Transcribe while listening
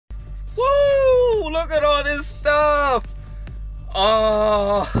look at all this stuff.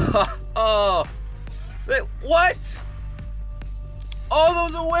 Oh, oh. Wait, what? All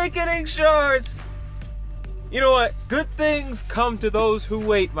those awakening shards. You know what? Good things come to those who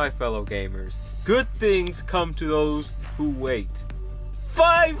wait, my fellow gamers. Good things come to those who wait.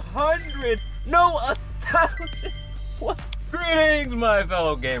 500! No, 1,000! What? Greetings, my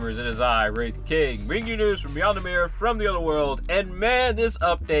fellow gamers. It is I, Wraith King, bringing you news from beyond the mirror, from the other world. And man, this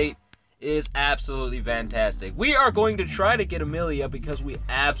update is absolutely fantastic. We are going to try to get Amelia because we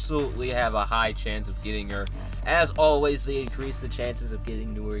absolutely have a high chance of getting her. As always, they increase the chances of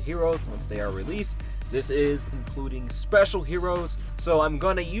getting newer heroes once they are released. This is including special heroes, so I'm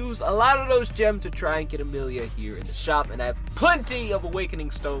gonna use a lot of those gems to try and get Amelia here in the shop, and I have plenty of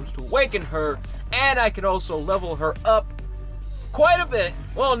awakening stones to awaken her, and I can also level her up quite a bit.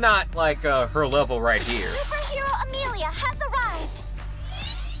 Well, not like her level right here. Superhero Amelia has arrived.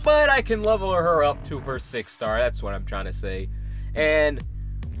 But I can level her up to her 6-star, that's what I'm trying to say. And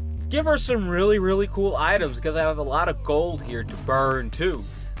give her some really, really cool items, because I have a lot of gold here to burn too.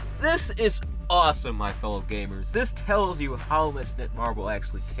 This is awesome, my fellow gamers. This tells you how much Netherworld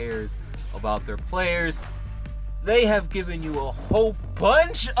actually cares about their players. They have given you a whole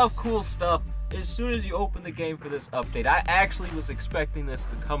bunch of cool stuff as soon as you open the game for this update. I actually was expecting this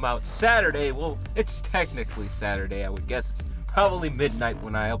to come out Saturday. Well, it's technically Saturday. I would guess it's probably midnight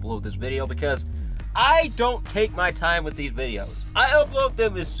when I upload this video because I don't take my time with these videos. I upload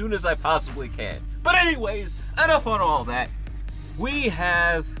them as soon as I possibly can. But anyways, enough on all that. We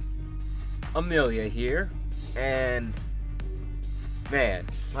have Amelia here, and man,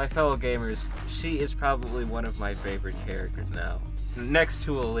 my fellow gamers, she is probably one of my favorite characters now. Next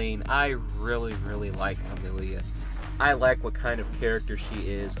to Heroine, I really, really like Amelia. I like what kind of character she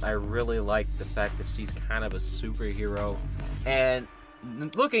is. I really like the fact that she's kind of a superhero, and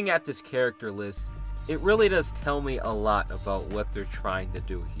looking at this character list, it really does tell me a lot about what they're trying to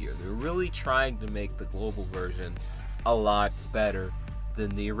do here. They're really trying to make the global version a lot better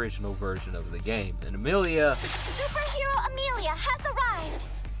than the original version of the game. And Amelia, Superhero Amelia has arrived.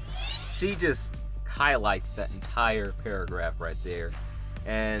 She just highlights that entire paragraph right there,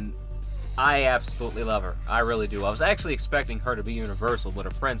 and I absolutely love her. I really do. I was actually expecting her to be universal, but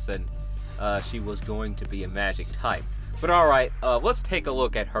a friend said she was going to be a magic type. But alright, let's take a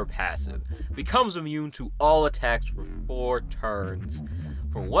look at her passive. Becomes immune to all attacks for 4 turns.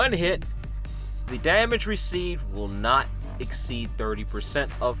 For 1 hit, the damage received will not exceed 30%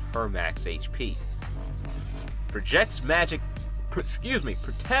 of her max HP. Protects magic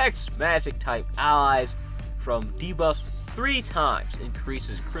type allies from debuffs 3 times.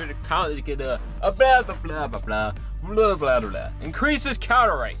 Increases critical increases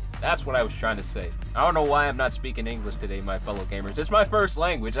counter rate. That's what I was trying to say. I don't know why I'm not speaking English today, my fellow gamers. It's my first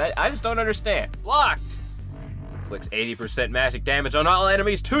language. I just don't understand. Blocked. Inflicts 80% magic damage on all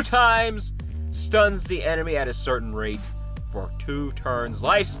enemies 2 times. Stuns the enemy at a certain rate for 2 turns.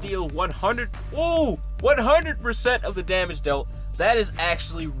 Lifesteal 100% of the damage dealt. That is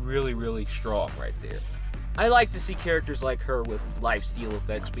actually really, really strong right there. I like to see characters like her with lifesteal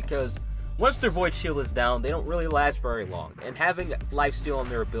effects because once their void shield is down, they don't really last very long, and having lifesteal on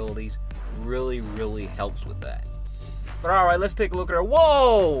their abilities really, really helps with that. But alright, let's take a look at her.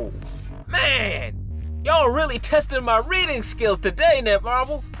 Whoa! Man! Y'all really testing my reading skills today,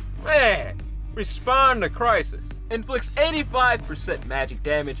 Netherworld. Man! Respond to crisis. Inflicts 85% magic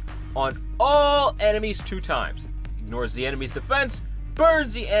damage on all enemies 2 times. Ignores the enemy's defense.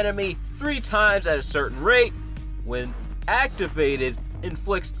 Burns the enemy 3 times at a certain rate. When activated,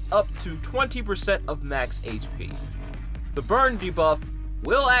 inflicts up to 20% of max HP. The burn debuff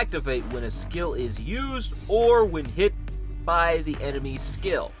will activate when a skill is used or when hit by the enemy's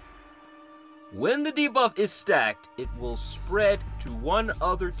skill. When the debuff is stacked, it will spread to one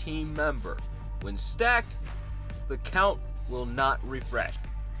other team member. When stacked, the count will not refresh.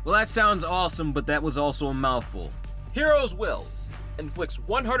 Well, that sounds awesome, but that was also a mouthful. Hero's Will inflicts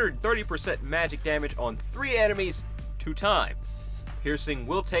 130% magic damage on 3 enemies 2 times. Piercing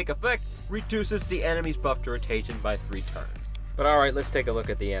will take effect, reduces the enemy's buff to rotation by 3 turns. But alright, let's take a look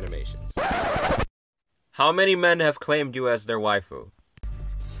at the animations. How many men have claimed you as their waifu?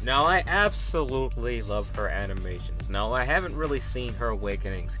 Now, I absolutely love her animations. Now, I haven't really seen her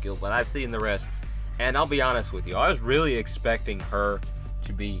awakening skill, but I've seen the rest. And I'll be honest with you, I was really expecting her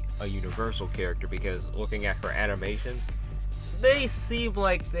to be a universal character because looking at her animations, they seem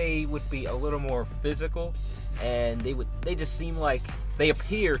like they would be a little more physical, and they just seem like they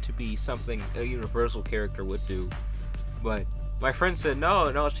appear to be something a universal character would do. But my friend said,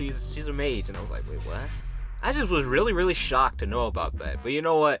 no, she's a mage, and I was like, wait, what? I just was really, really shocked to know about that. But you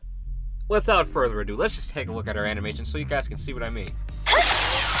know what? without further ado, let's just take a look at her animation so you guys can see what I mean.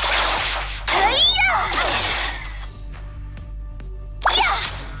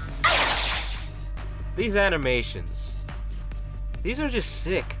 These animations, these are just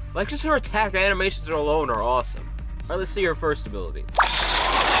sick. Like, just her attack animations alone are awesome. Alright, let's see her first ability. I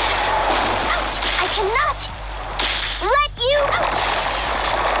cannot let you pass.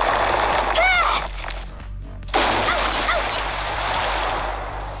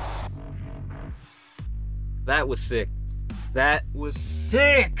 That was sick. That was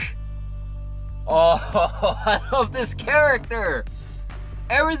sick! Oh, I love this character!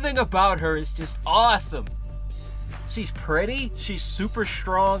 Everything about her is just awesome. She's pretty, she's super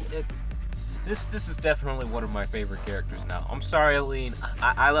strong. This is definitely one of my favorite characters now. I'm sorry, Aline.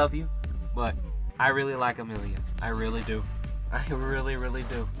 I love you, but I really like Amelia. I really do. I really, really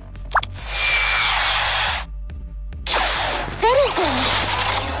do. Citizens,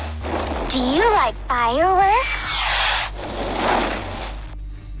 do you like fireworks?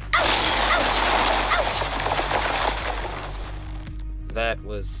 That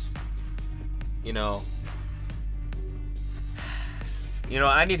was, you know,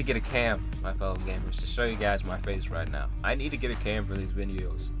 I need to get a cam, my fellow gamers, to show you guys my face right now. I need to get a cam for these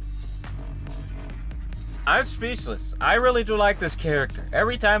videos. I'm speechless. I really do like this character.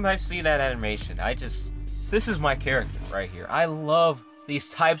 Every time I've seen that animation, this is my character right here. I love these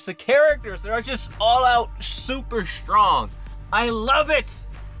types of characters. They're just all out super strong. I love it.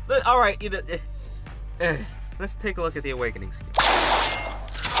 All right, let's take a look at the Awakening skill.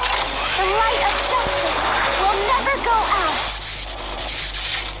 The light of justice will never go out.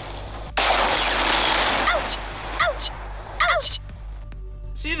 Ouch! Ouch! Ouch!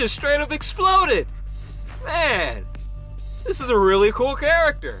 She just straight up exploded. Man, this is a really cool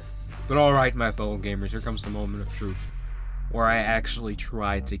character. But alright, my fellow gamers, here comes the moment of truth, where I actually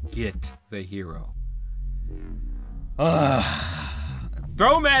try to get the hero.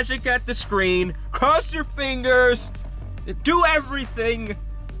 Throw magic at the screen, cross your fingers, do everything.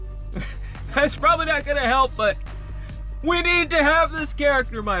 That's probably not gonna help, but we need to have this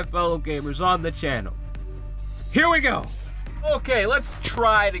character, my fellow gamers, on the channel. Here we go. Okay, let's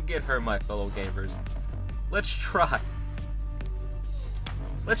try to get her, my fellow gamers. Let's try.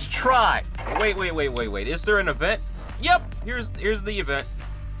 Let's try. Wait. Is there an event? Yep, here's the event.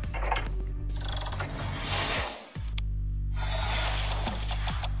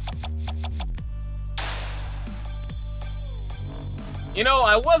 You know,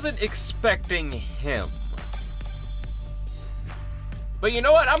 I wasn't expecting him. But you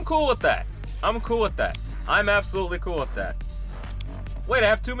know what? I'm cool with that. I'm cool with that. I'm absolutely cool with that. Wait, I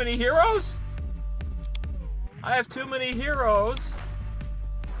have too many heroes? I have too many heroes.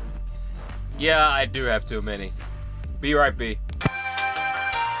 Yeah, I do have too many. Be right, B.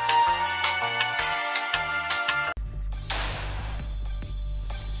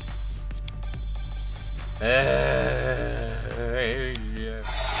 Yeah.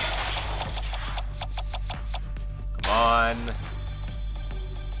 Come on.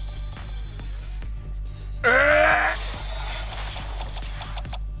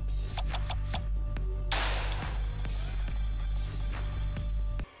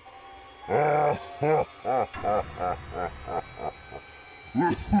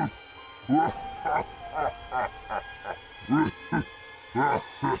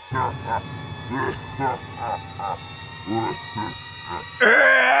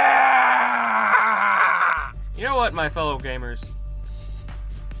 You know what, my fellow gamers?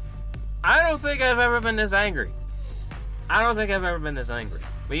 I don't think I've ever been this angry. I don't think I've ever been this angry.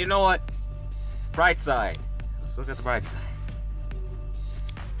 But you know what? Bright side. Let's look at the bright side.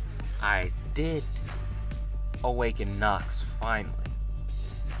 I did awaken Nox, finally.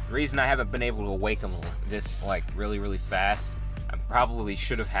 The reason I haven't been able to awaken him just like really fast, I probably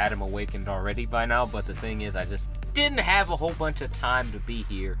should have had him awakened already by now, but the thing is I just didn't have a whole bunch of time to be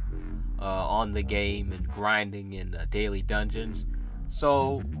here on the game and grinding in daily dungeons.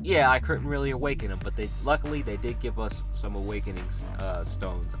 So yeah, I couldn't really awaken him, but luckily they did give us some awakening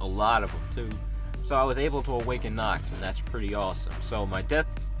stones, a lot of them too. So I was able to awaken Nox, and that's pretty awesome. So my death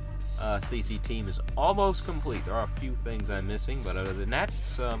CC team is almost complete. There are a few things I'm missing, but other than that,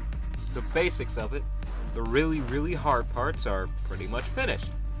 the basics of it, the really hard parts are pretty much finished.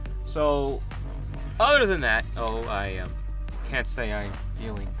 So other than that, I can't say I'm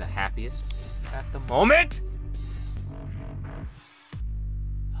feeling the happiest at the moment.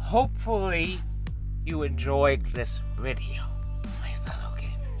 Hopefully you enjoyed this video, my fellow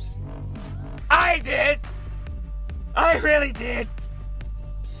gamers. I did! I really did!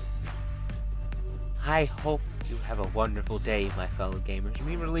 I hope you have a wonderful day, my fellow gamers.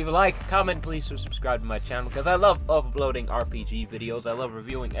 Remember to leave a like, comment, please, or subscribe to my channel, because I love uploading RPG videos. I love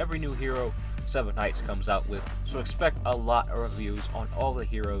reviewing every new hero Seven Knights comes out with, so expect a lot of reviews on all the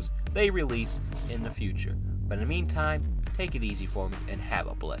heroes they release in the future. But in the meantime, take it easy for me, and have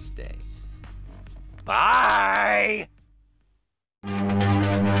a blessed day. Bye!